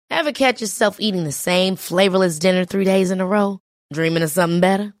Ever catch yourself eating the same flavorless dinner 3 days in a row? Dreaming of something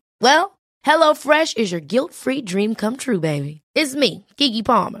better? Well, HelloFresh is your guilt-free dream come true, baby. It's me, Keke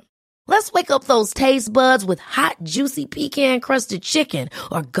Palmer. Let's wake up those taste buds with hot, juicy pecan-crusted chicken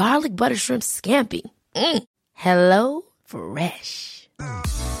or garlic butter shrimp scampi. Hello Fresh.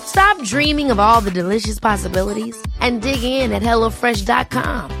 Stop dreaming of all the delicious possibilities and dig in at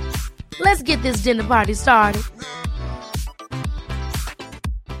HelloFresh.com. Let's get this dinner party started.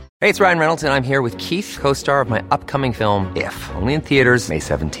 Hey, it's Ryan Reynolds, and I'm here with Keith, co-star of my upcoming film, If, only in theaters May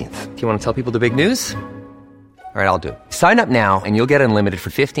 17th. Do you want to tell people the big news? All right, I'll do it. Sign up now and you'll get unlimited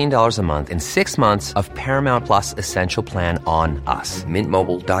for $15 a month and 6 months of Paramount Plus Essential Plan on us.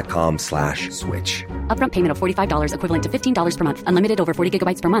 MintMobile.com/switch. Upfront payment of $45 equivalent to $15 per month. Unlimited over 40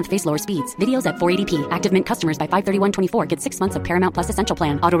 gigabytes per month. Face lower speeds. Videos at 480p. Active Mint customers by 531.24 get 6 months of Paramount Plus Essential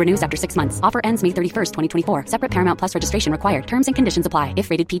Plan. Auto renews after 6 months. Offer ends May 31st, 2024. Separate Paramount Plus registration required. Terms and conditions apply if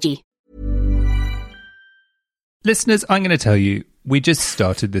rated PG. Listeners, I'm going to tell you, we just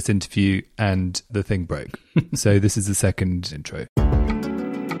started this interview and the thing broke. So this is the second intro.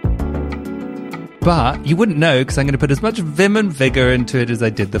 But you wouldn't know because I'm going to put as much vim and vigour into it as I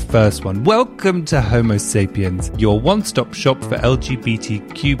did the first one. Welcome to Homo Sapiens, your one-stop shop for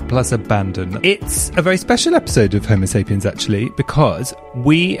LGBTQ plus abandon. It's a very special episode of Homo Sapiens, actually, because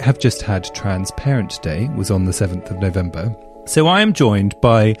we have just had Transparent Day, was on the 7th of November. So I am joined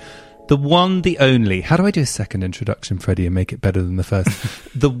by the one, the only... How do I do a second introduction, Freddie, and make it better than the first?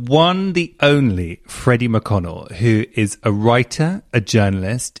 The one, the only Freddie McConnell, who is a writer, a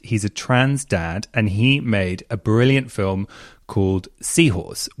journalist. He's a trans dad, and he made a brilliant film called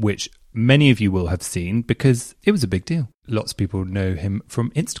Seahorse, which many of you will have seen because it was a big deal. Lots of people know him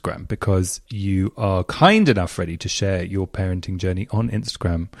from Instagram because you are kind enough, Freddie, to share your parenting journey on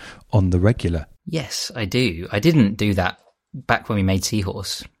Instagram on the regular. Yes, I do. I didn't do that back when we made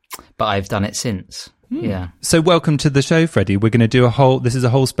Seahorse, but I've done it since. Yeah. So welcome to the show, Freddie. We're going to do this is a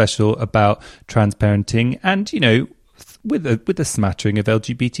whole special about trans parenting and, you know, with a smattering of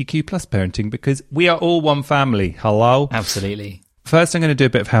LGBTQ plus parenting because we are all one family. Hello? Absolutely. First, I'm going to do a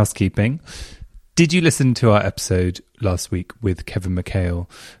bit of housekeeping. Did you listen to our episode last week with Kevin McHale?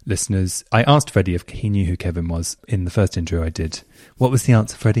 Listeners, I asked Freddie if he knew who Kevin was in the first intro I did. What was the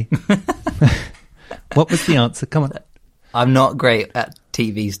answer, Freddie? What was the answer? Come on. I'm not great at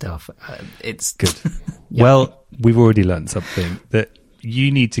TV stuff. It's good. Yeah. Well, we've already learned something that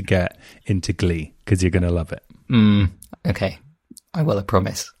you need to get into Glee because you're going to love it. Okay. I will, I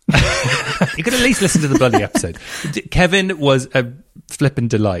promise. You could at least listen to the bloody episode. Kevin was a flippin'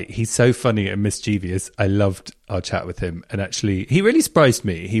 delight. He's so funny and mischievous. I loved our chat with him, and actually, he really surprised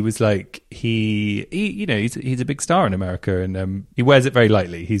me. He was like, he you know, he's a big star in America, and he wears it very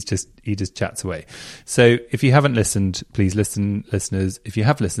lightly. He just chats away. So, if you haven't listened, please listen, listeners. If you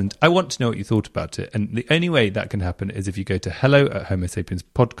have listened, I want to know what you thought about it, and the only way that can happen is if you go to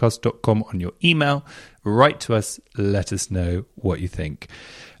hello@homosapienspodcast.com on your email. Write to us, let us know what you think.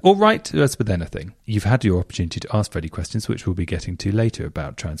 Or write to us with anything. You've had your opportunity to ask Freddie questions, which we'll be getting to later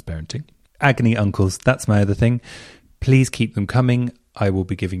about transparenting. Agony uncles, that's my other thing. Please keep them coming. I will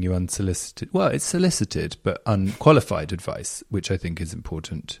be giving you unsolicited, well, it's solicited, but unqualified advice, which I think is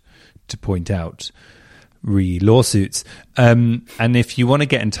important to point out. Lawsuits. And if you want to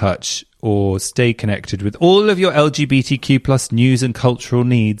get in touch or stay connected with all of your LGBTQ plus news and cultural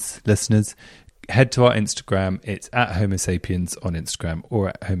needs, listeners, head to our Instagram. It's at Homo Sapiens on Instagram or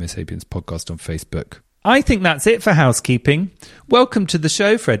at Homo Sapiens Podcast on Facebook. I think that's it for housekeeping. Welcome to the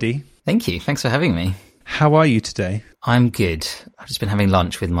show, Freddie. Thank you. Thanks for having me. How are you today? I'm good. I've just been having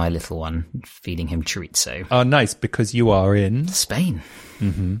lunch with my little one, feeding him chorizo. Oh, nice, because you are in Spain.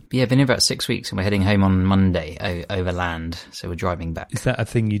 Mm-hmm. Yeah, I've been here about 6 weeks and we're heading home on Monday overland. So we're driving back. Is that a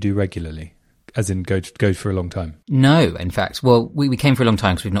thing you do regularly? As in go for a long time? No, in fact. Well, we came for a long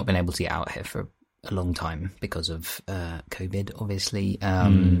time because we've not been able to get out here for a long time because of COVID, obviously.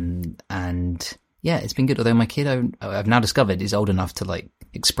 And yeah, it's been good. Although my kid, I've now discovered, is old enough to like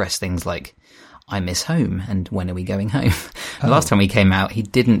express things like, I miss home and when are we going home? The last time we came out, he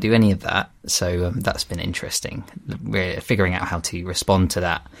didn't do any of that. So that's been interesting. We're figuring out how to respond to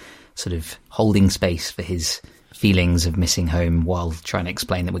that, sort of holding space for his feelings of missing home while trying to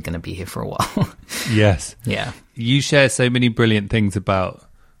explain that we're going to be here for a while. Yes. Yeah. You share so many brilliant things about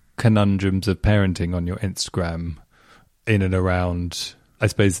conundrums of parenting on your Instagram in and around, I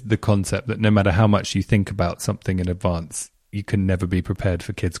suppose, the concept that no matter how much you think about something in advance, you can never be prepared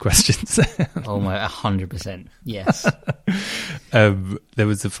for kids' questions. Oh my, 100%. Yes. There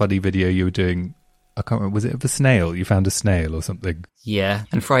was a funny video you were doing I can't remember. Was it of a snail? You found a snail or something? Yeah,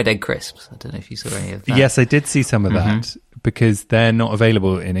 and fried egg crisps. I don't know if you saw any of that. Yes, I did see some of that because they're not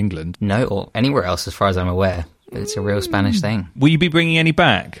available in England. No, or anywhere else as far as I'm aware. But it's a real Spanish thing. Will you be bringing any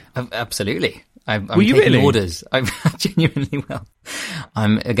back? Absolutely. I'm Will you taking really? orders. I genuinely will.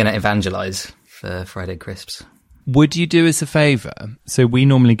 I'm going to evangelize for fried egg crisps. Would you do us a favour? So we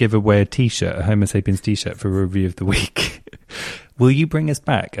normally give away a T-shirt, a Homo Sapiens T-shirt for a review of the week. Will you bring us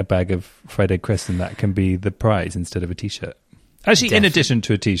back a bag of fried egg crisps and that can be the prize instead of a T-shirt? Actually, in addition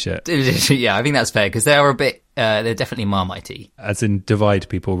to a T-shirt. Yeah, I think that's fair because they are a bit, they're definitely Marmite-y. As in divide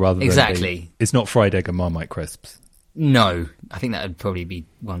people rather than... Exactly. It's not fried egg and Marmite crisps. No, I think that would probably be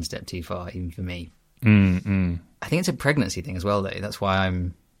one step too far, even for me. I think it's a pregnancy thing as well, though. That's why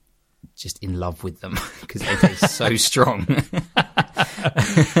I'm just in love with them because they taste so strong.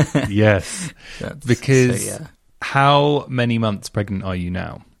 Yes. Because how many months pregnant are you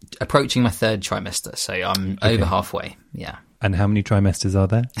now? Approaching my third trimester, so I'm over halfway. Yeah. And how many trimesters are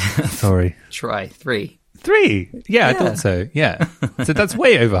there? Sorry. Try 3. 3? Yeah, I thought so. Yeah. So that's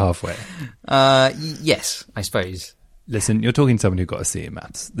way over halfway. Yes, I suppose. Listen, you're talking to someone who got a C in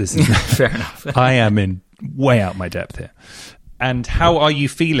maths. This is Fair enough. I am in way out my depth here. And how are you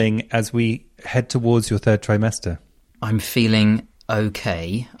feeling as we head towards your third trimester? I'm feeling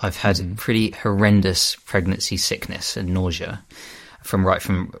okay. I've had pretty horrendous pregnancy sickness and nausea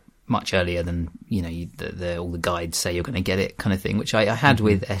from much earlier than, you know, all the guides say you're going to get it kind of thing, which I had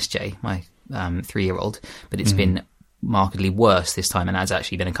with SJ, my 3-year-old, but it's been markedly worse this time and has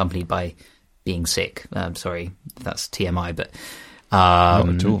actually been accompanied by being sick. Sorry, that's TMI, but not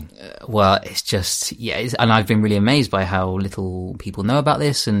at all. Well, it's just, and I've been really amazed by how little people know about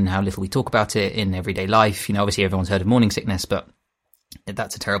this and how little we talk about it in everyday life. You know, obviously everyone's heard of morning sickness, but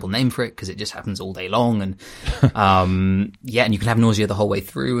that's a terrible name for it because it just happens all day long. And and you can have nausea the whole way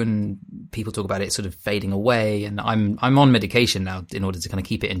through, and people talk about it sort of fading away. And I'm on medication now in order to kind of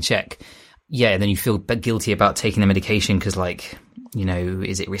keep it in check. Yeah, and then you feel guilty about taking the medication because, like, you know,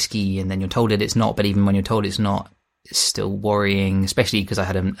 is it risky? And then you're told it's not, but even when you're told it's not, it's still worrying, especially because I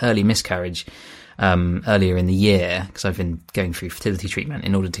had an early miscarriage earlier in the year because I've been going through fertility treatment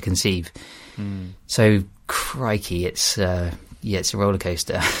in order to conceive. So, crikey, it's a roller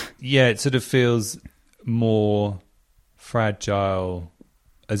coaster. Yeah, it sort of feels more fragile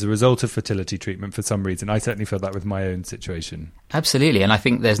as a result of fertility treatment for some reason. I certainly feel that with my own situation. Absolutely. And I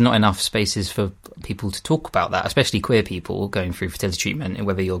think there's not enough spaces for people to talk about that, especially queer people going through fertility treatment, and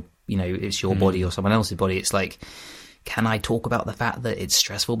whether you're, you know, it's your body or someone else's body. It's like, can I talk about the fact that it's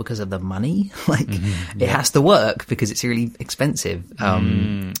stressful because of the money? Like, it has to work because it's really expensive.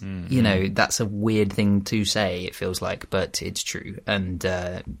 You know, that's a weird thing to say, it feels like, but it's true. And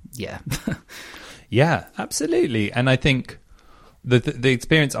Yeah, absolutely. And I think the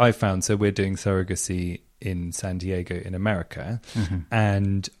experience I found, so we're doing surrogacy in San Diego in America,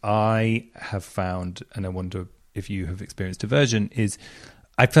 and I have found, and I wonder if you have experienced aversion, is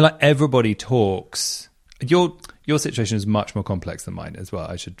I feel like everybody talks. Your situation is much more complex than mine as well.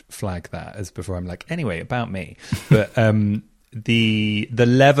 I should flag that as before I'm like, anyway, about me. But the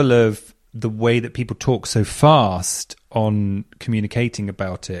level of the way that people talk so fast on communicating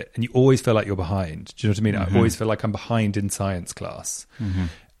about it, and you always feel like you're behind. Do you know what I mean? I always feel like I'm behind in science class.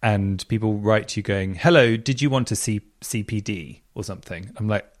 And people write to you going, hello, did you want to see CPD or something? I'm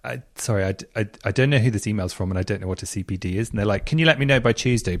like, sorry, I don't know who this email's from and I don't know what a CPD is. And they're like, can you let me know by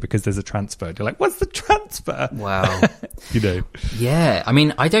Tuesday because there's a transfer? And you're like, what's the transfer? Wow. You know? Yeah. I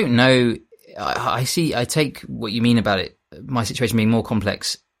mean, I don't know. I take what you mean about it, my situation being more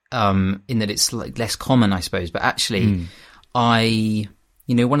complex in that it's like less common, I suppose. But actually,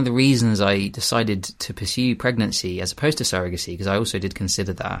 you know, one of the reasons I decided to pursue pregnancy as opposed to surrogacy, because I also did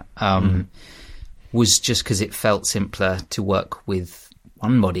consider that, was just because it felt simpler to work with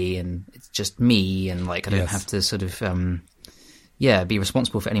one body and it's just me, and like I don't have to sort of be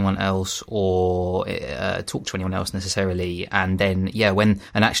responsible for anyone else or talk to anyone else necessarily. And then and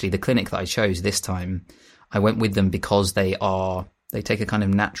actually the clinic that I chose this time, I went with them because they take a kind of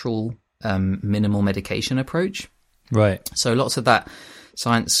natural minimal medication approach. Right. So lots of that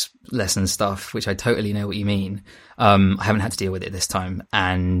science lesson stuff, which I totally know what you mean. I haven't had to deal with it this time,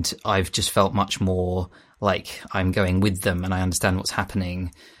 and I've just felt much more like I'm going with them and I understand what's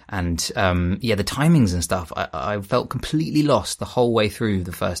happening. And the timings and stuff, I felt completely lost the whole way through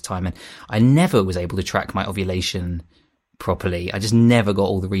the first time, and I never was able to track my ovulation properly. I just never got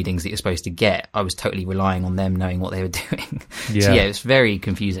all the readings that you're supposed to get. I was totally relying on them knowing what they were doing. So it's very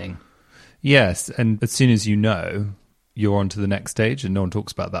confusing. Yes, and as soon as you know, you're on to the next stage, and no one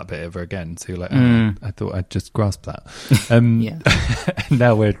talks about that bit ever again. So you're like, oh, I thought I'd just grasped that.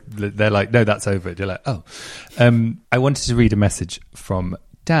 Now they're like, no, that's over. You're like, oh. I wanted to read a message from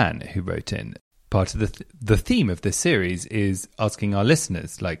Dan, who wrote in. Part of the theme of this series is asking our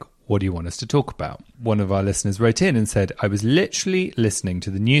listeners, like, what do you want us to talk about? One of our listeners wrote in and said, I was literally listening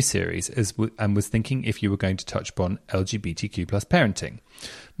to the new series and was thinking if you were going to touch upon LGBTQ plus parenting.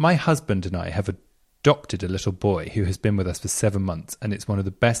 My husband and I have adopted a little boy who has been with us for 7 months, and it's one of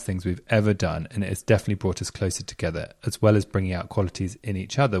the best things we've ever done, and it has definitely brought us closer together, as well as bringing out qualities in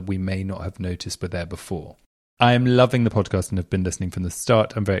each other we may not have noticed were there before. I am loving the podcast and have been listening from the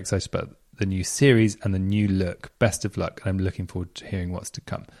start. I'm very excited about the new series and the new look. Best of luck, and I'm looking forward to hearing what's to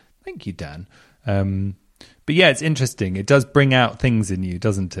come. Thank you, Dan. But yeah, it's interesting. It does bring out things in you,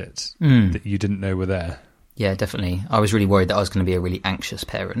 doesn't it, that you didn't know were there. Yeah, definitely. I was really worried that I was going to be a really anxious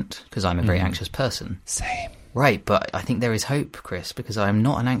parent because I'm a very anxious person. Same. Right, but I think there is hope, Chris, because I am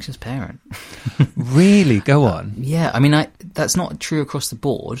not an anxious parent. Really? Go on. Yeah, I mean, that's not true across the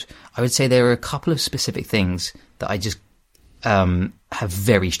board. I would say there are a couple of specific things that I just have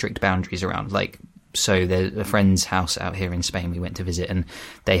very strict boundaries around. Like, so there's a friend's house out here in Spain we went to visit, and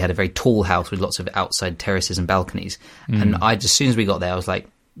they had a very tall house with lots of outside terraces and balconies. And as soon as we got there, I was like,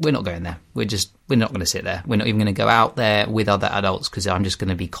 we're not going there. We're not going to sit there. We're not even going to go out there with other adults because I'm just going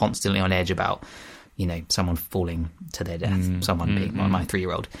to be constantly on edge about, someone falling to their death, someone being my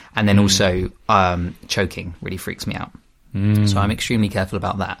 3-year-old. And then also choking really freaks me out. So I'm extremely careful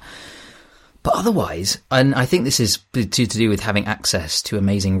about that. But otherwise, and I think this is to do with having access to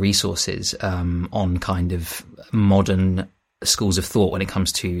amazing resources on kind of modern schools of thought when it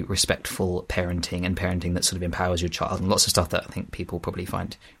comes to respectful parenting and parenting that sort of empowers your child, and lots of stuff that I think people probably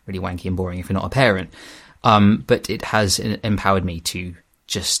find really wanky and boring if you're not a parent. But it has empowered me to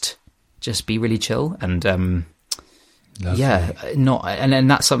just be really chill and and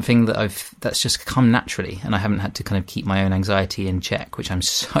that's something that's just come naturally, and I haven't had to kind of keep my own anxiety in check, which I'm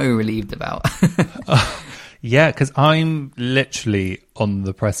so relieved about. Yeah, because I'm literally on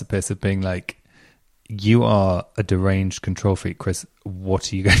the precipice of being like, you are a deranged control freak, Chris.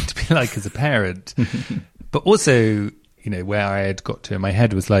 What are you going to be like as a parent? But also, where I had got to in my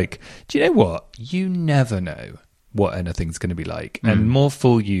head was like, do you know what? You never know what anything's going to be like, and more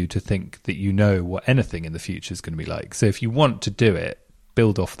fool you to think that you know what anything in the future is going to be like. So if you want to do it,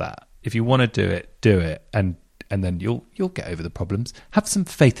 build off that. If you want to do it, and then you'll get over the problems. Have some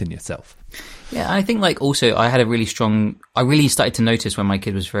faith in yourself. Yeah, I think also I really started to notice when my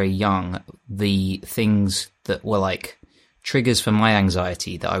kid was very young the things that were like triggers for my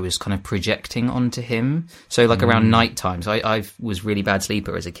anxiety that I was kind of projecting onto him. So around night times, I was really bad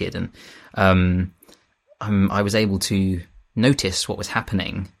sleeper as a kid, and I was able to notice what was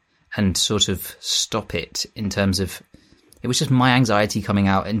happening and sort of stop it in terms of, it was just my anxiety coming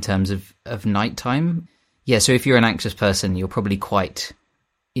out in terms of nighttime. Yeah, so if you're an anxious person, you're probably quite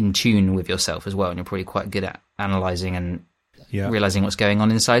in tune with yourself as well, and you're probably quite good at analysing and realising what's going on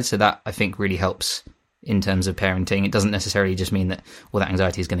inside. So that, I think, really helps in terms of parenting. It doesn't necessarily just mean that that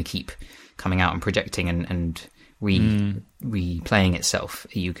anxiety is going to keep coming out and projecting and replaying itself.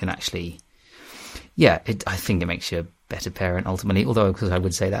 You can actually... Yeah, I think it makes you a better parent ultimately, although because I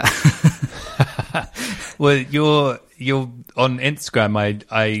would say that. Well, you're on Instagram.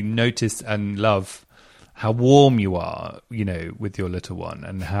 I notice and love how warm you are, with your little one,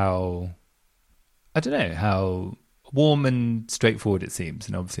 and how warm and straightforward it seems.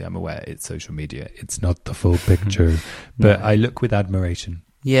 And obviously I'm aware it's social media. It's not the full picture, but I look with admiration.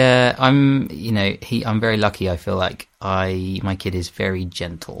 Yeah, I'm very lucky. I feel like my kid is very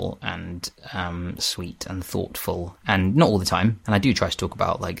gentle and sweet and thoughtful, and not all the time. And I do try to talk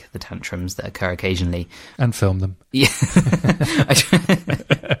about the tantrums that occur occasionally and film them. Yeah,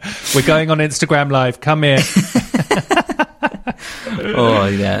 we're going on Instagram Live. Come here. Oh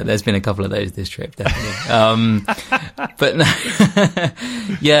yeah, there's been a couple of those this trip, definitely. But no,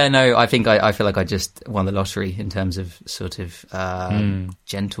 yeah, no, I think I feel like I just won the lottery in terms of sort of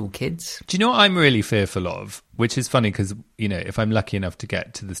gentle kids. Do you know what I'm really fearful of? Which is funny because, if I'm lucky enough to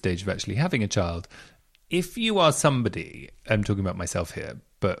get to the stage of actually having a child, if you are somebody, I'm talking about myself here,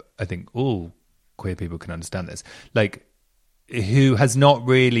 but I think all queer people can understand this, who has not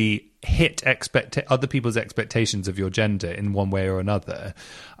really hit other people's expectations of your gender in one way or another,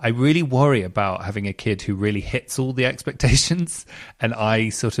 I really worry about having a kid who really hits all the expectations, and I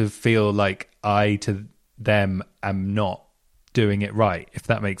sort of feel like I to them am not doing it right, if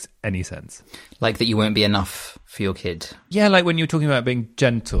that makes any sense. Like that you won't be enough for your kid. Yeah, like when you were talking about being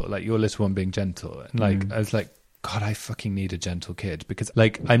gentle, like your little one being gentle, and I was like, God, I fucking need a gentle kid, because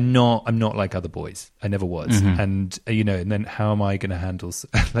like I'm not like other boys. I never was. And and then how am I going to handle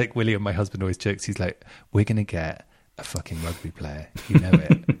like William, my husband, always jokes, he's like, we're going to get a fucking rugby player,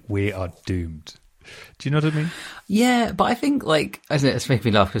 it. We are doomed. Do you know what I mean? Yeah, but I think like it's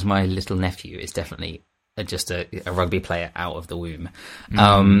making me laugh because my little nephew is definitely just a rugby player out of the womb.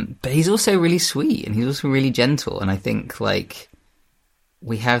 But he's also really sweet and he's also really gentle, and I think like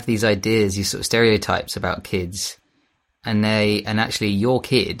we have these ideas, these sort of stereotypes about kids, and actually your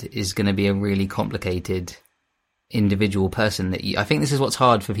kid is going to be a really complicated individual person I think this is what's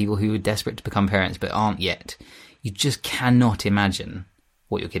hard for people who are desperate to become parents but aren't yet. You just cannot imagine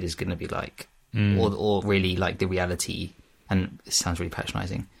what your kid is going to be like, or really like the reality. And it sounds really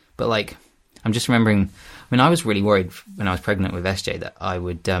patronizing, but like, I'm just remembering when I was really worried when I was pregnant with SJ that I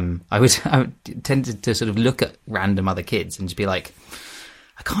would tend to sort of look at random other kids and just be like,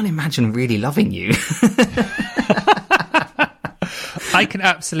 I can't imagine really loving you. I can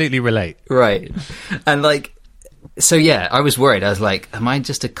absolutely relate. Right. And like, so yeah, I was worried. I was like, am I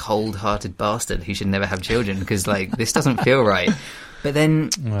just a cold-hearted bastard who should never have children? Because like, this doesn't feel right. But then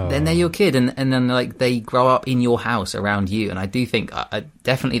they're your kid, and then like they grow up in your house around you. And I do think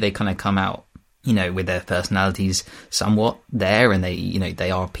definitely they kind of come out, with their personalities somewhat there, and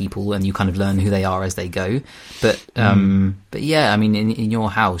they are people, and you kind of learn who they are as they go. But yeah, I mean, in your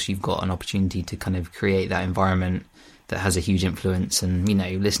house, you've got an opportunity to kind of create that environment that has a huge influence, and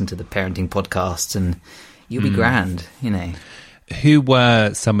listen to the parenting podcasts, and you'll be grand. Who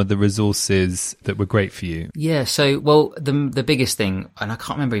were some of the resources that were great for you? Yeah, so, well, the biggest thing, and I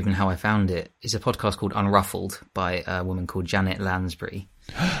can't remember even how I found it, is a podcast called Unruffled by a woman called Janet Lansbury.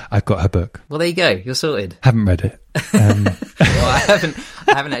 I've got her book. Well, there you go. You're sorted. Haven't read it. Well, I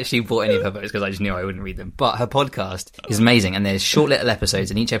haven't actually bought any of her books because I just knew I wouldn't read them. But her podcast is amazing, and there's short little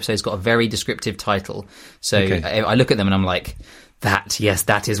episodes, and each episode's got a very descriptive title. So I look at them and I'm like, that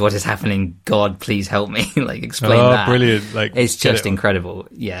is what is happening. God, please help me. Like, explain that. Oh, brilliant. Like, it's just incredible.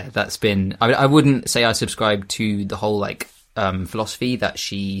 Yeah, that's been... I wouldn't say I subscribe to the whole, like, philosophy that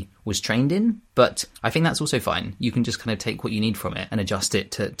she was trained in, but I think that's also fine. You can just kind of take what you need from it and adjust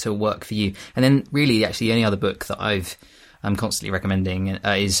it to work for you. And then really, actually, the only other book that I'm constantly recommending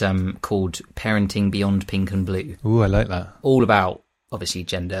is called Parenting Beyond Pink and Blue. Ooh, I like that. All about, obviously,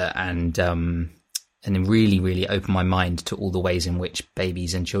 gender and then really, really open my mind to all the ways in which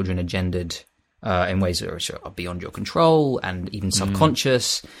babies and children are gendered in ways that are beyond your control and even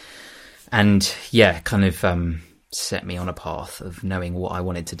subconscious. And yeah, kind of set me on a path of knowing what I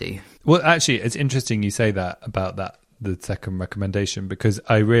wanted to do. Well, actually, it's interesting you say that about the second recommendation, because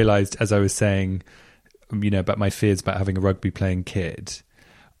I realised as I was saying, about my fears about having a rugby playing kid,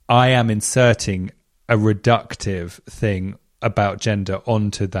 I am inserting a reductive thing about gender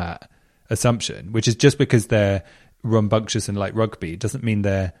onto that assumption, which is just because they're rambunctious and like rugby doesn't mean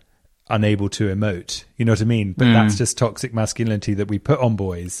they're unable to emote. You know what I mean? But that's just toxic masculinity that we put on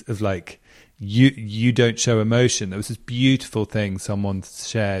boys of like, you don't show emotion. There was this beautiful thing someone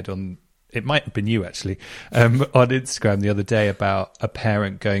shared on, it might have been you actually, on Instagram the other day about a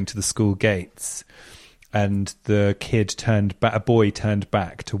parent going to the school gates and the a boy turned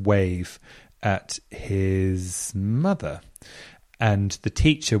back to wave at his mother. And the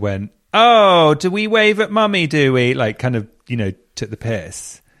teacher went, "Oh, do we wave at mummy, do we?" Like kind of, took the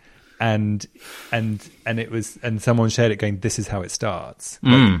piss. And it was, and someone shared it going, "This is how it starts."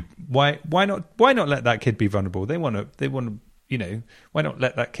 Like, why not let that kid be vulnerable? They want to, why not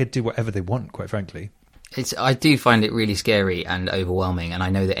let that kid do whatever they want, quite frankly? I do find it really scary and overwhelming. And I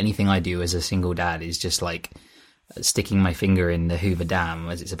know that anything I do as a single dad is just like sticking my finger in the Hoover Dam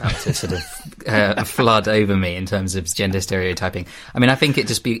as it's about to sort of flood over me in terms of gender stereotyping. I mean, I think it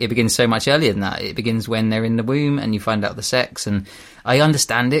begins so much earlier than that. It begins when they're in the womb and you find out the sex. And I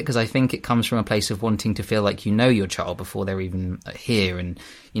understand it because I think it comes from a place of wanting to feel like you know your child before they're even here, and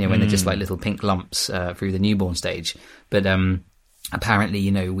when they're just like little pink lumps through the newborn stage. But apparently,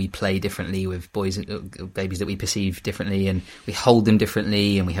 we play differently with babies that we perceive differently, and we hold them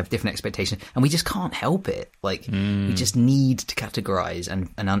differently, and we have different expectations, and we just can't help it. Like, we just need to categorize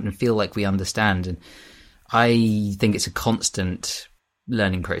and feel like we understand. And I think it's a constant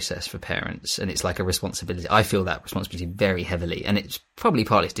learning process for parents, and it's like a responsibility. I feel that responsibility very heavily, and it's probably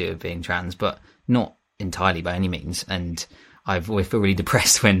partly to do with being trans, but not entirely by any means. And I always feel really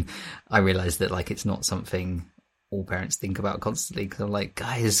depressed when I realize that like it's not something all parents think about constantly, because I'm like,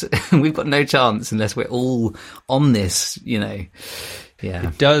 guys, we've got no chance unless we're all on this, Yeah.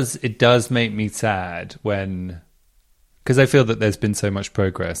 It does make me sad because I feel that there's been so much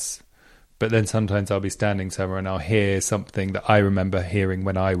progress, but then sometimes I'll be standing somewhere and I'll hear something that I remember hearing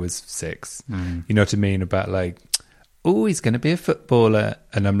when I was 6. You know what I mean? About like, oh, he's going to be a footballer.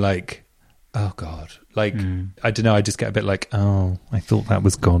 And I'm like, oh, God. Like, I don't know. I just get a bit like, oh, I thought that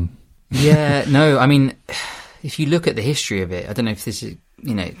was gone. Yeah, no, I mean, if you look at the history of it, I don't know if this is,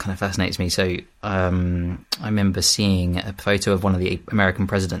 it kind of fascinates me. So I remember seeing a photo of one of the American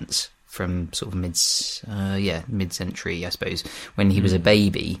presidents from sort of mid-century, I suppose. When he was a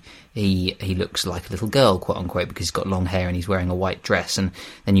baby, he looks like a little girl, quote unquote, because he's got long hair and he's wearing a white dress. And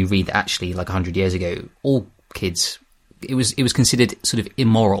then you read that actually, like 100 years ago, all kids, it was considered sort of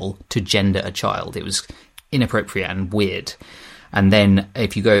immoral to gender a child. It was inappropriate and weird. And then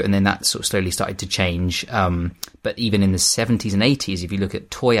if you go, and then that sort of slowly started to change. But even in the 70s and 80s, if you look at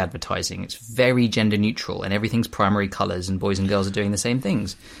toy advertising, it's very gender neutral and everything's primary colours and boys and girls are doing the same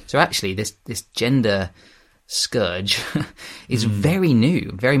things. So actually this gender scourge is very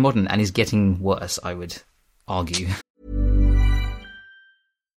new, very modern, and is getting worse, I would argue.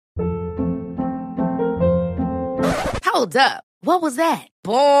 Hold up. What was that?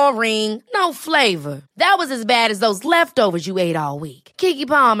 Boring. No flavor. That was as bad as those leftovers you ate all week. Keke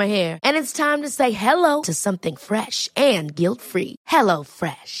Palmer here, and it's time to say hello to something fresh and guilt-free. Hello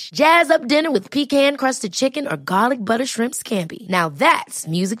Fresh. Jazz up dinner with pecan-crusted chicken or garlic butter shrimp scampi. Now that's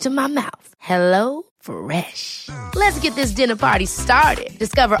music to my mouth. Hello Fresh. Let's get this dinner party started.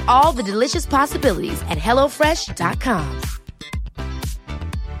 Discover all the delicious possibilities at hellofresh.com.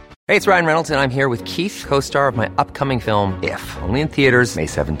 Hey, it's Ryan Reynolds, and I'm here with Keith, co-star of my upcoming film, If, only in theaters May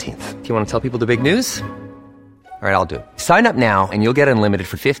 17th. Do you want to tell people the big news? All right, I'll do it. Sign up now and you'll get unlimited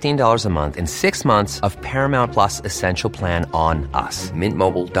for $15 a month and 6 months of Paramount Plus Essential Plan on us.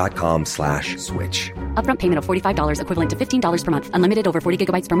 MintMobile.com/switch. Upfront payment of $45 equivalent to $15 per month. Unlimited over 40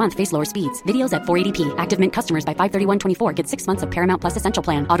 gigabytes per month. Face lower speeds. Videos at 480p. Active Mint customers by 531.24 get 6 months of Paramount Plus Essential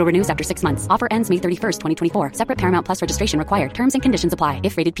Plan. Auto renews after 6 months. Offer ends May 31st, 2024. Separate Paramount Plus registration required. Terms and conditions apply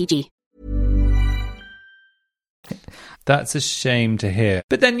if rated PG. That's a shame to hear.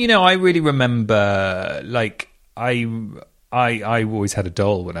 But then, I really remember, like, I always had a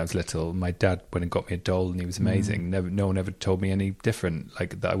doll when I was little. My dad went and got me a doll and he was amazing. No one ever told me any different,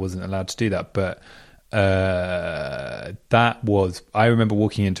 like that I wasn't allowed to do that. But I remember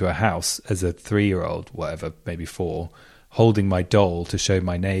walking into a house as a 3-year-old, whatever, maybe 4, holding my doll to show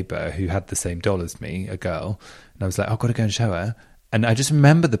my neighbour who had the same doll as me, a girl. And I was like, I've got to go and show her. And I just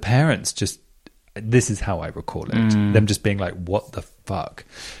remember the parents this is how I recall it, them just being like, what the fuck?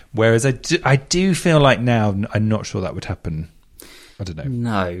 Whereas I do feel like now, I'm not sure that would happen. I don't know.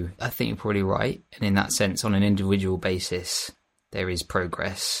 No, I think you're probably right. And in that sense, on an individual basis, there is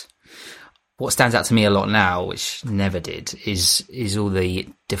progress. What stands out to me a lot now, which never did, is all the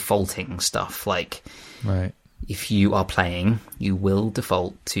defaulting stuff. Like, right. If you are playing, you will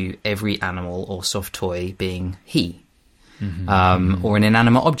default to every animal or soft toy being he. Or an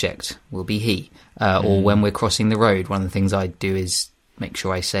inanimate object will be he. Or when we're crossing the road, one of the things I do is make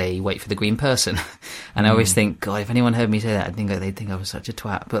sure I say, wait for the green person. And I always think, God, if anyone heard me say that, they'd think I was such a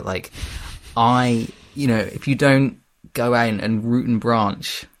twat. But like, if you don't go out and root and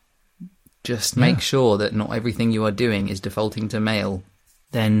branch, just make sure that not everything you are doing is defaulting to male,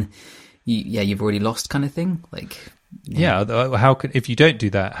 then you've already lost, kind of thing. Like, how can, if you don't do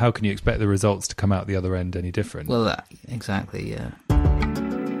that, how can you expect the results to come out the other end any different? Well, exactly, yeah.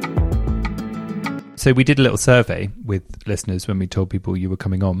 So we did a little survey with listeners when we told people you were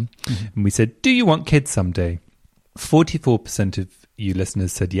coming on, and we said, do you want kids someday? 44% of you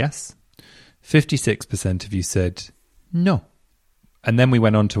listeners said yes. 56% of you said no. And then we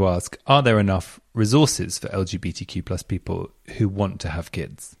went on to ask, are there enough resources for LGBTQ plus people who want to have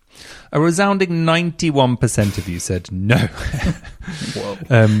kids? A resounding 91% of you said no.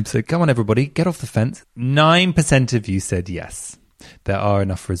 Whoa. So come on, everybody, get off the fence. 9% of you said yes. There are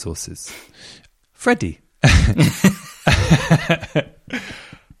enough resources. Freddie, as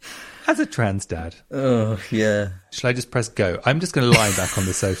a trans dad. Oh, yeah. Shall I just press go? I'm just going to lie back on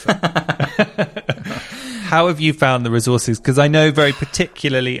the sofa. How have you found the resources? Because I know very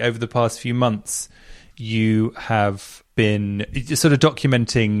particularly over the past few months, you have been sort of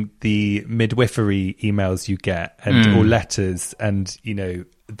documenting the midwifery emails you get or letters and,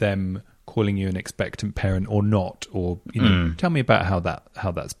 them calling you an expectant parent or not, or, tell me about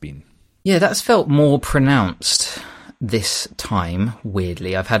how that's been. Yeah, that's felt more pronounced this time,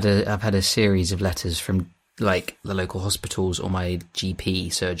 weirdly. I've had a series of letters from like the local hospitals or my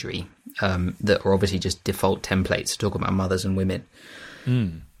GP surgery that are obviously just default templates to talk about mothers and women.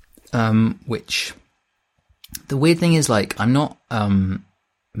 Which the weird thing is, like, I'm not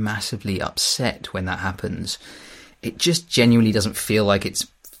massively upset when that happens. It just genuinely doesn't feel like it's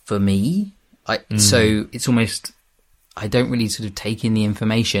for me. So it's almost, I don't really sort of take in the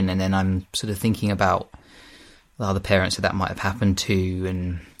information, and then I'm sort of thinking about other parents that might have happened to,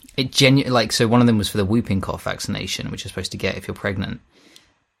 and it genuinely, like, so one of them was for the whooping cough vaccination, which you're supposed to get if you're pregnant.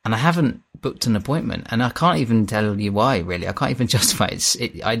 And I haven't booked an appointment, and I can't even tell you why, really. I can't even justify it.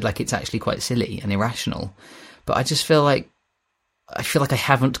 It's actually quite silly and irrational. But I just feel like I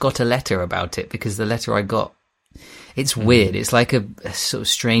haven't got a letter about it, because the letter I got, it's weird. It's like a sort of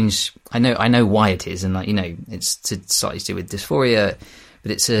strange, I know why it is, and, like, you know, it's slightly to do with dysphoria,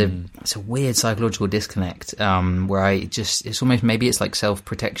 but it's a weird psychological disconnect, where it's almost, maybe it's like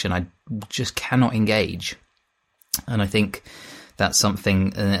self-protection. I just cannot engage. And I think that's something,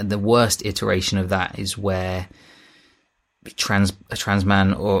 the worst iteration of that is where a trans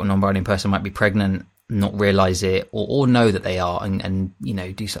man or a non-binary person might be pregnant, not realize it, or know that they are, and you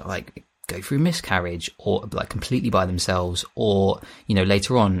know, do something like go through miscarriage, or like completely by themselves, or, you know,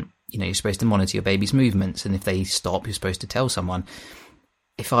 later on, you know, you're supposed to monitor your baby's movements, and if they stop, you're supposed to tell someone.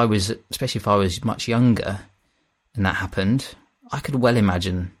 Especially if I was much younger and that happened, I could well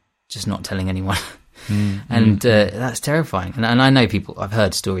imagine just not telling anyone. That's terrifying. And I know I've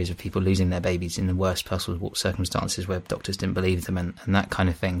heard stories of people losing their babies in the worst possible circumstances where doctors didn't believe them, and that kind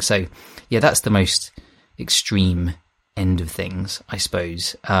of thing. So yeah, that's the most extreme end of things, I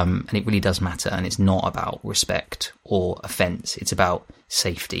suppose. And it really does matter. And it's not about respect or offence. It's about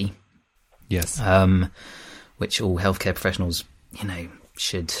safety. Yes. Which all healthcare professionals, you know,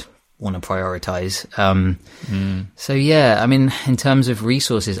 should want to prioritize. So yeah, I mean, in terms of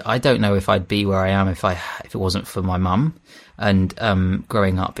resources, I don't know if I'd be where I am if it wasn't for my mum, and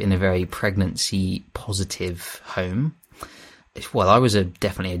growing up in a very pregnancy positive home. Well, I was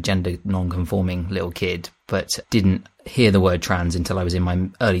definitely a gender non-conforming little kid, but didn't hear the word trans until I was in my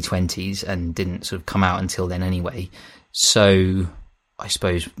early 20s, and didn't sort of come out until then anyway. So I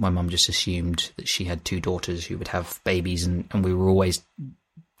suppose my mum just assumed that she had 2 daughters who would have babies, and we were always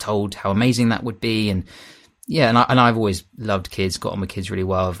told how amazing that would be. And yeah, and I've always loved kids, got on with kids really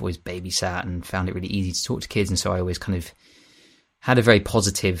well. I've always babysat and found it really easy to talk to kids, and so I always kind of had a very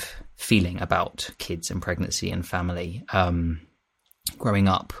positive feeling about kids and pregnancy and family growing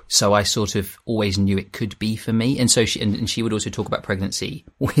up. So I sort of always knew it could be for me. And so she would also talk about pregnancy,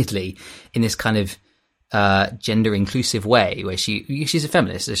 weirdly, in this kind of gender inclusive way, where she's a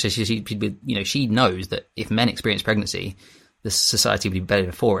feminist, so she knows that if men experience pregnancy, the society would be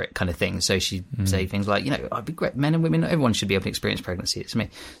better for it, kind of thing. So she'd say things like, you know, I'd be great, men and women, everyone should be able to experience pregnancy. It's me.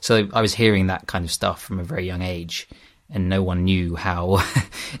 So I was hearing that kind of stuff from a very young age, and no one knew how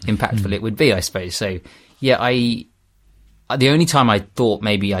impactful it would be, I suppose. So yeah, the only time I thought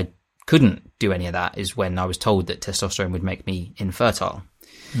maybe I couldn't do any of that is when I was told that testosterone would make me infertile.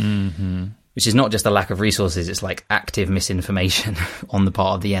 Which is not just a lack of resources, it's like active misinformation on the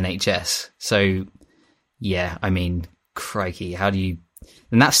part of the NHS. So yeah, I mean, crikey, and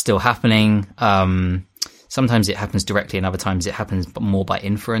that's still happening. Sometimes it happens directly, and other times it happens more by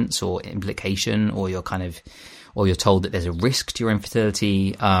inference or implication, or you're told that there's a risk to your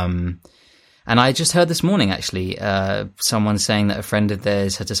infertility. And I just heard this morning, actually, someone saying that a friend of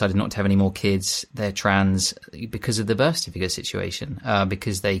theirs had decided not to have any more kids. They're trans because of the birth certificate situation,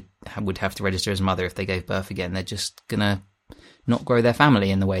 because they would have to register as a mother if they gave birth again. They're just going to not grow their family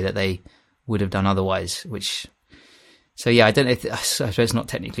in the way that they would have done otherwise, so yeah, I don't know I suppose it's not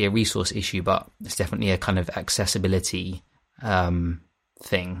technically a resource issue, but it's definitely a kind of accessibility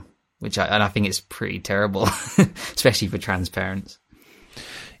thing, I think it's pretty terrible, especially for trans parents.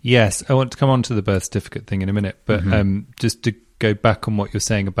 Yes, I want to come on to the birth certificate thing in a minute, but just to go back on what you're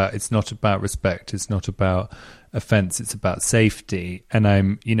saying about, it's not about respect, it's not about offence, it's about safety. And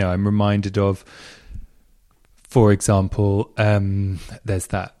I'm reminded of, for example, there's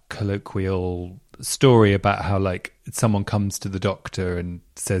that colloquial story about how, like, someone comes to the doctor and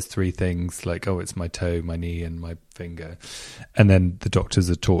says 3 things, like, oh, it's my toe, my knee, and my finger. And then the doctors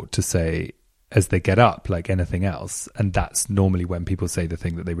are taught to say, as they get up, like anything else. And that's normally when people say the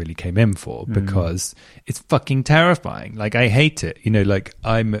thing that they really came in for, because it's fucking terrifying. Like, I hate it. You know, like,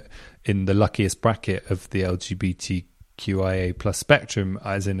 I'm in the luckiest bracket of the LGBTQIA plus spectrum,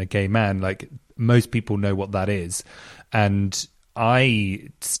 as in a gay man. Like, most people know what that is. And I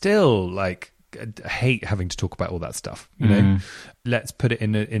still, like, hate having to talk about all that stuff. You know, let's put it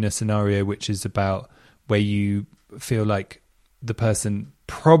in a scenario which is about where you feel like the person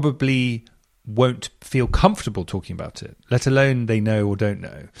probably won't feel comfortable talking about it, let alone they know or don't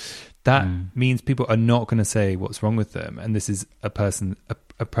know. That means people are not going to say what's wrong with them. And this is a person,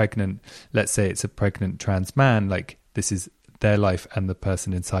 a pregnant, let's say it's a pregnant trans man, like, this is their life and the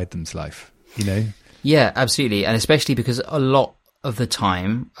person inside them's life, you know? Yeah, absolutely. And especially because a lot of the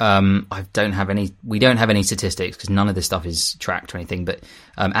time, we don't have any statistics, because none of this stuff is tracked or anything, but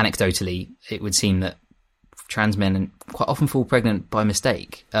anecdotally, it would seem that trans men quite often fall pregnant by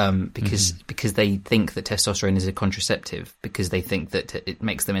mistake, because they think that testosterone is a contraceptive, because they think that it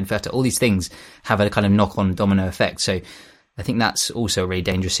makes them infertile. All these things have a kind of knock-on domino effect. So I think that's also a really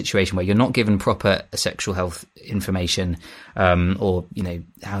dangerous situation where you're not given proper sexual health information, or, you know,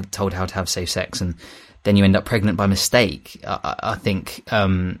 told how to have safe sex, and then you end up pregnant by mistake. I think,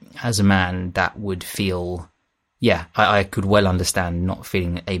 as a man, that would feel, I could well understand not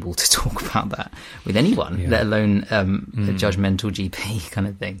feeling able to talk about that with anyone, let alone a judgmental GP kind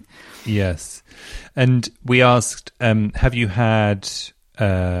of thing. Yes. And we asked, have you had,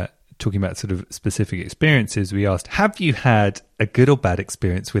 talking about sort of specific experiences, we asked, have you had a good or bad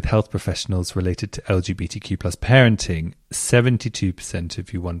experience with health professionals related to LGBTQ plus parenting? 72%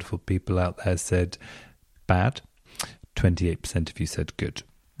 of you wonderful people out there said bad. 28% of you said good.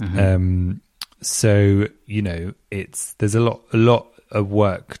 So, you know, there's a lot of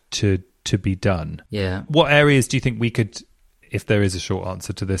work to be done. Yeah. What areas do you think we could, if there is a short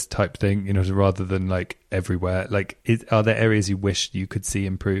answer to this type thing, you know, rather than like everywhere, like, are there areas you wish you could see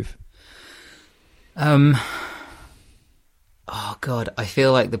improve? Oh God, I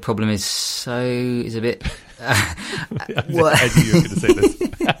feel like the problem is a bit. I knew you were going to say this.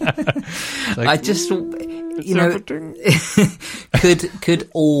 Like, I just, you know, could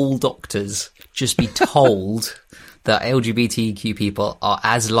all doctors just be told that LGBTQ people are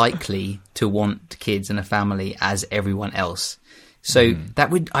as likely to want kids and a family as everyone else? So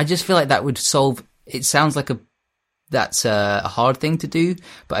I just feel like that would solve. It sounds like that's a hard thing to do,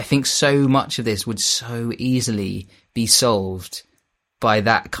 but I think so much of this would so easily be solved by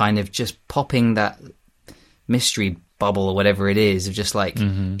that kind of just popping that mystery bubble or whatever it is, of just like,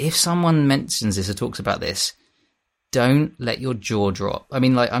 if someone mentions this or talks about this, don't let your jaw drop. I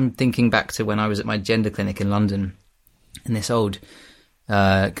mean, like, I'm thinking back to when I was at my gender clinic in London, and this old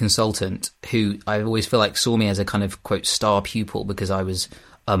consultant who I always feel like saw me as a kind of, quote, star pupil because I was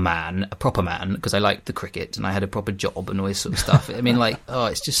a proper man, because I liked the cricket and I had a proper job and all this sort of stuff. I mean, like,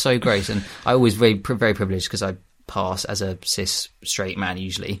 it's just so great. And I always very privileged because I pass as a cis straight man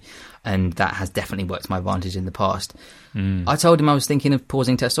usually, and that has definitely worked to my advantage in the past. I told him I was thinking of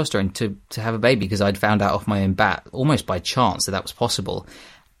pausing testosterone to have a baby, because I'd found out off my own bat, almost by chance, that was possible.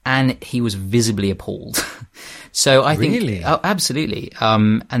 And he was visibly appalled. So I think, really? Oh, absolutely.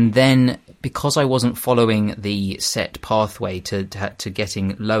 And then, because I wasn't following the set pathway to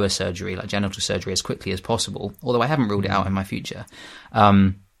getting lower surgery, like genital surgery, as quickly as possible, although I haven't ruled it out in my future,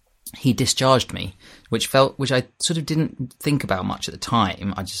 he discharged me, which I sort of didn't think about much at the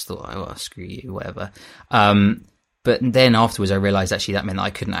time. I just thought, oh, screw you, whatever. But then afterwards, I realized actually that meant that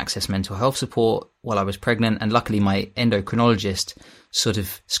I couldn't access mental health support while I was pregnant. And luckily, my endocrinologist sort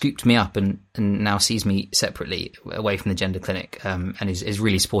of scooped me up and now sees me separately away from the gender clinic, and is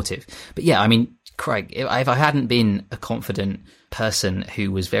really supportive. But yeah, I mean, Craig, if I hadn't been a confident person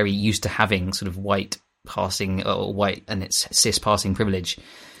who was very used to having sort of white and it's cis passing privilege,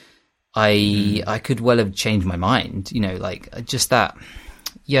 I could well have changed my mind, you know, like just that.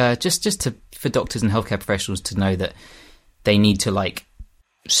 Yeah, just for doctors and healthcare professionals to know that they need to, like,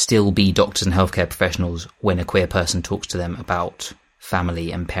 still be doctors and healthcare professionals when a queer person talks to them about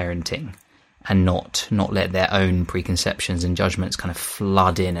family and parenting, and not let their own preconceptions and judgments kind of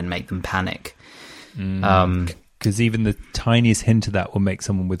flood in and make them panic. Because even the tiniest hint of that will make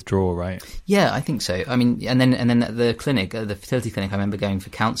someone withdraw, right? Yeah, I think so. I mean, and then at the clinic, the fertility clinic, I remember going for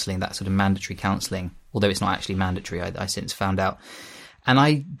counselling, that sort of mandatory counselling, although it's not actually mandatory, I since found out.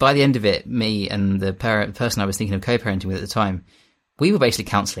 And by the end of it, me and the person I was thinking of co-parenting with at the time, we were basically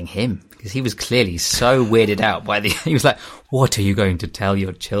counselling him, because he was clearly so weirded out by he was like, what are you going to tell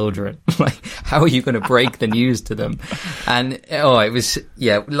your children? Like, how are you going to break the news to them? And, it was,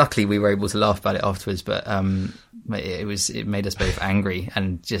 luckily we were able to laugh about it afterwards, but, it made us both angry,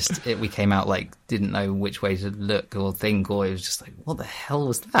 and just, we came out like, didn't know which way to look or think, or it was just like, what the hell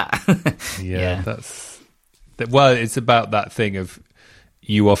was that? Well, it's about that thing of,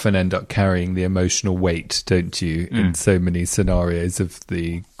 you often end up carrying the emotional weight, don't you? In so many scenarios of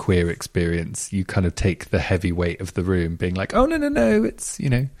the queer experience, you kind of take the heavy weight of the room, being like, oh, no, it's, you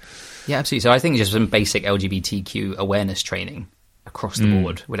know. Yeah, absolutely. So I think just some basic LGBTQ awareness training across the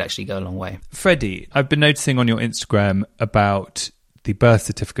board would actually go a long way. Freddie, I've been noticing on your Instagram about the birth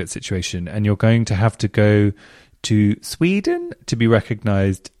certificate situation, and you're going to have to go to Sweden to be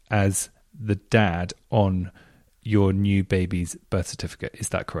recognised as the dad on your new baby's birth certificate. Is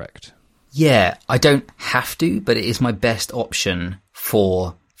that correct? Yeah, I don't have to, but it is my best option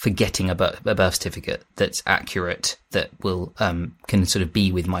for getting a birth certificate that's accurate, that will can sort of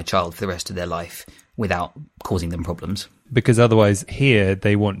be with my child for the rest of their life without causing them problems. Because otherwise here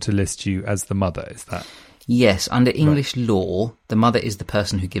they want to list you as the mother, is that? Yes, under English law, the mother is the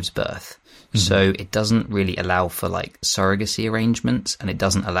person who gives birth. So it doesn't really allow for like surrogacy arrangements, and it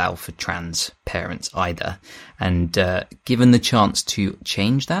doesn't allow for trans parents either. And given the chance to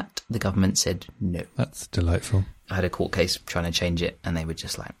change that, the government said no. That's delightful. I had a court case trying to change it, and they were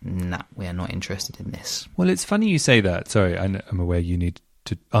just like, nah, we are not interested in this. Well, it's funny you say that. Sorry, I'm aware you need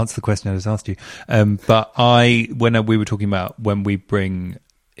to answer the question I just asked you. But when we were talking about when we bring,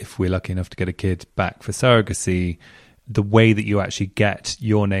 if we're lucky enough to get a kid back for surrogacy, the way that you actually get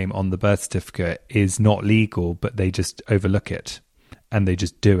your name on the birth certificate is not legal, but they just overlook it and they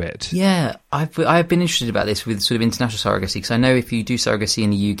just do it. Yeah, I've been interested about this with sort of international surrogacy, because I know if you do surrogacy in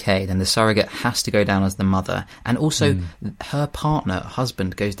the UK, then the surrogate has to go down as the mother, and also her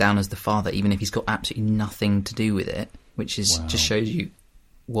husband goes down as the father, even if he's got absolutely nothing to do with it, which is just shows you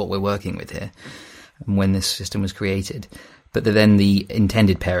what we're working with here and when this system was created. But then the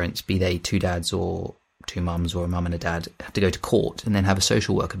intended parents, be they two dads or two mums or a mum and a dad, have to go to court and then have a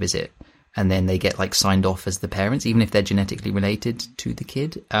social worker visit, and then they get like signed off as the parents, even if they're genetically related to the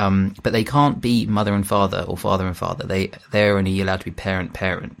kid. But they can't be mother and father or father and father. They're only allowed to be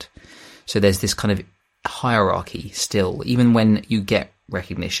parent. So there's this kind of hierarchy still, even when you get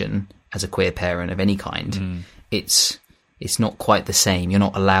recognition as a queer parent of any kind. It's not quite the same. You're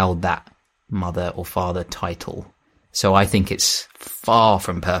not allowed that mother or father title. So I think it's far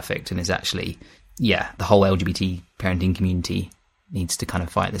from perfect, and is actually, the whole LGBT parenting community needs to kind of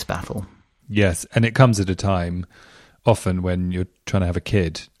fight this battle. Yes, and it comes at a time often when you're trying to have a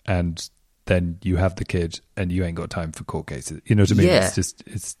kid and then you have the kid and you ain't got time for court cases. You know what I mean? Yeah.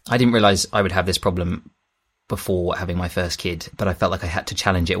 It's I didn't realise I would have this problem before having my first kid, but I felt like I had to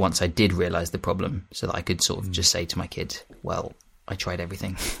challenge it once I did realise the problem, so that I could sort of just say to my kid, well, I tried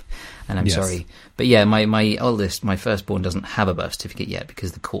everything and I'm sorry. But yeah, my oldest, my firstborn, doesn't have a birth certificate yet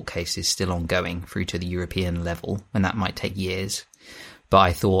because the court case is still ongoing through to the European level, and that might take years. But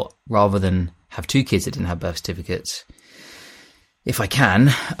I thought, rather than have two kids that didn't have birth certificates, if I can,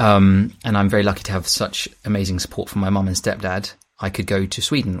 and I'm very lucky to have such amazing support from my mum and stepdad, I could go to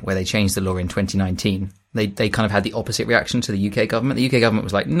Sweden, where they changed the law in 2019. They kind of had the opposite reaction to the UK government. The UK government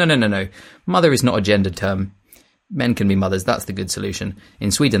was like, no. Mother is not a gendered term. Men can be mothers. That's the good solution.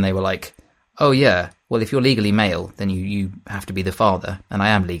 In Sweden, they were like, oh yeah, well, if you're legally male, then you have to be the father. And I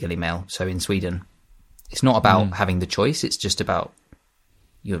am legally male. So in Sweden, it's not about having the choice. It's just about,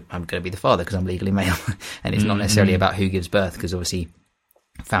 I'm going to be the father because I'm legally male. And it's not necessarily about who gives birth, because obviously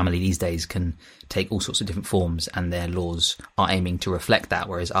family these days can take all sorts of different forms, and their laws are aiming to reflect that,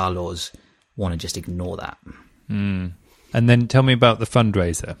 whereas our laws want to just ignore that. And then tell me about the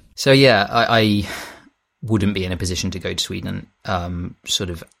fundraiser. So yeah, I wouldn't be in a position to go to Sweden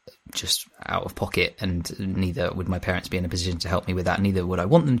sort of just out of pocket, and neither would my parents be in a position to help me with that. Neither would I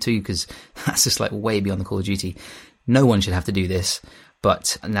want them to, because that's just like way beyond the call of duty. No one should have to do this.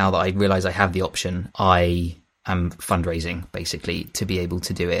 But now that I realise I have the option, I am fundraising basically to be able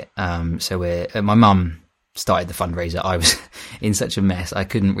to do it. So my mum started the fundraiser. I was in such a mess. I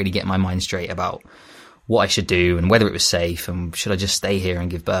couldn't really get my mind straight about what I should do and whether it was safe, and should I just stay here and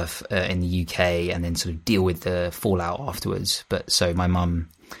give birth in the UK and then sort of deal with the fallout afterwards. But so my mum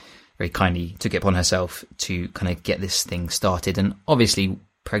very kindly took it upon herself to kind of get this thing started. And obviously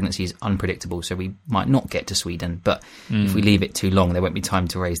pregnancy is unpredictable, so we might not get to Sweden, but if we leave it too long, there won't be time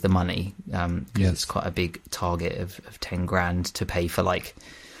to raise the money, because it's quite a big target of 10 grand to pay for like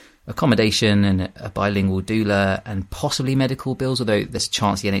accommodation and a bilingual doula and possibly medical bills, although there's a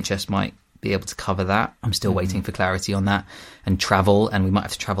chance the NHS might be able to cover that. I'm still waiting for clarity on that. And travel, and we might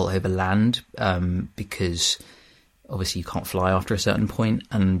have to travel over land, because obviously you can't fly after a certain point.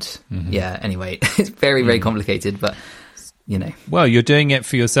 And anyway, it's very, very complicated, but you know. Well, you're doing it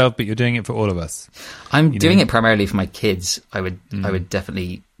for yourself, but you're doing it for all of us. I'm doing it primarily for my kids. I would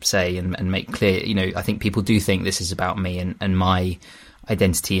definitely say and make clear, you know, I think people do think this is about me and my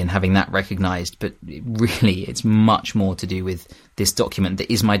identity and having that recognized, but really it's much more to do with this document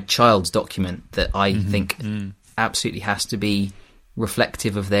that is my child's document that I think absolutely has to be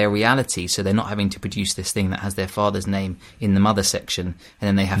reflective of their reality, so they're not having to produce this thing that has their father's name in the mother section, and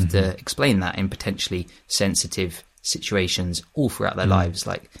then they have to explain that in potentially sensitive situations all throughout their lives.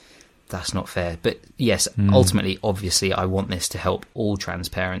 Like, that's not fair. But yes, ultimately, obviously, I want this to help all trans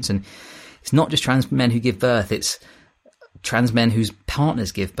parents, and it's not just trans men who give birth, it's trans men whose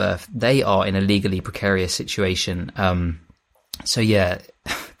partners give birth. They are in a legally precarious situation. So yeah,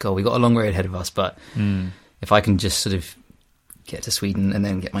 God, we got a long road ahead of us, but if I can just sort of get to Sweden and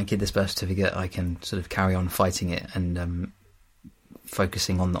then get my kid this birth certificate, I can sort of carry on fighting it and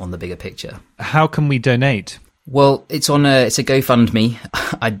focusing on the bigger picture. How can we donate? Well, it's a GoFundMe.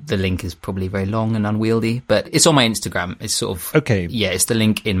 The link is probably very long and unwieldy, but it's on my Instagram. It's sort of... Okay. Yeah, it's the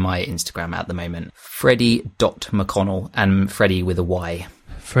link in my Instagram at the moment. Freddie.McConnell, and Freddie with a Y.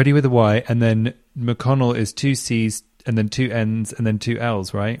 Freddie with a Y, and then McConnell is 2 C's, and then 2 N's, and then 2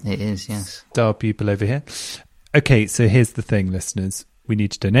 L's, right? It is, yes. Star people over here. Okay, so here's the thing, listeners. We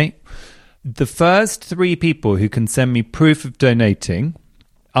need to donate. The first 3 people who can send me proof of donating,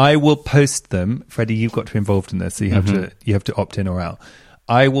 I will post them. Freddie, you've got to be involved in this, so you have to opt in or out.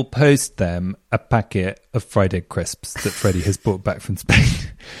 I will post them a packet of fried egg crisps that Freddie has brought back from Spain.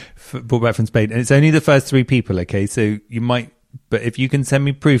 And it's only the first 3 people, okay? So you might, but if you can send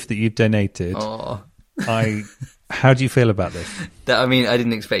me proof that you've donated, how do you feel about this? I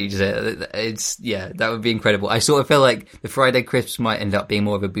didn't expect you to say it. That would be incredible. I sort of feel like the fried egg crisps might end up being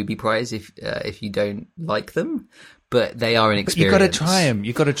more of a booby prize if you don't like them, but they are an experience. But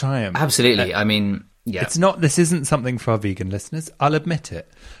you got to try them. Absolutely. Yeah. This isn't something for our vegan listeners. I'll admit it,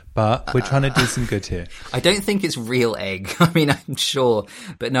 but we're trying to do some good here. I don't think it's real egg. I'm sure,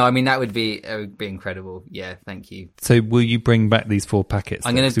 but no, that would be incredible. Yeah, thank you. So will you bring back these 4 packets?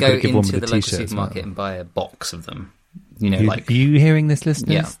 I'm going to go into the local supermarket and buy a box of them. Are you hearing this, listeners?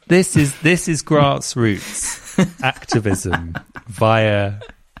 Yeah. This is grassroots activism via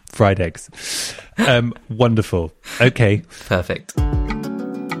fried eggs. Wonderful. Okay. Perfect.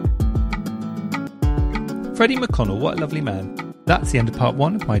 Freddie McConnell, what a lovely man. That's the end of part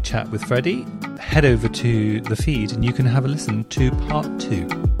 1 of my chat with Freddie. Head over to the feed and you can have a listen to part 2.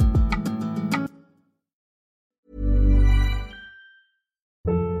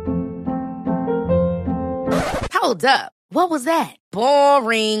 Hold up. What was that?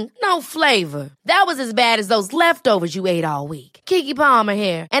 Boring. No flavor. That was as bad as those leftovers you ate all week. Keke Palmer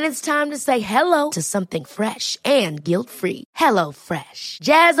here, and it's time to say hello to something fresh and guilt-free. Hello Fresh.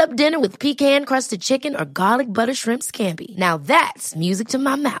 Jazz up dinner with pecan-crusted chicken or garlic butter shrimp scampi. Now that's music to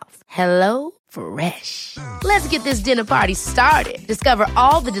my mouth. Hello Fresh. Let's get this dinner party started. Discover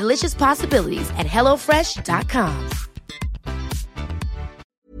all the delicious possibilities at HelloFresh.com.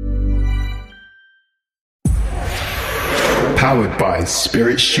 Powered by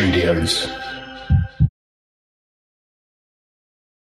Spirit Studios.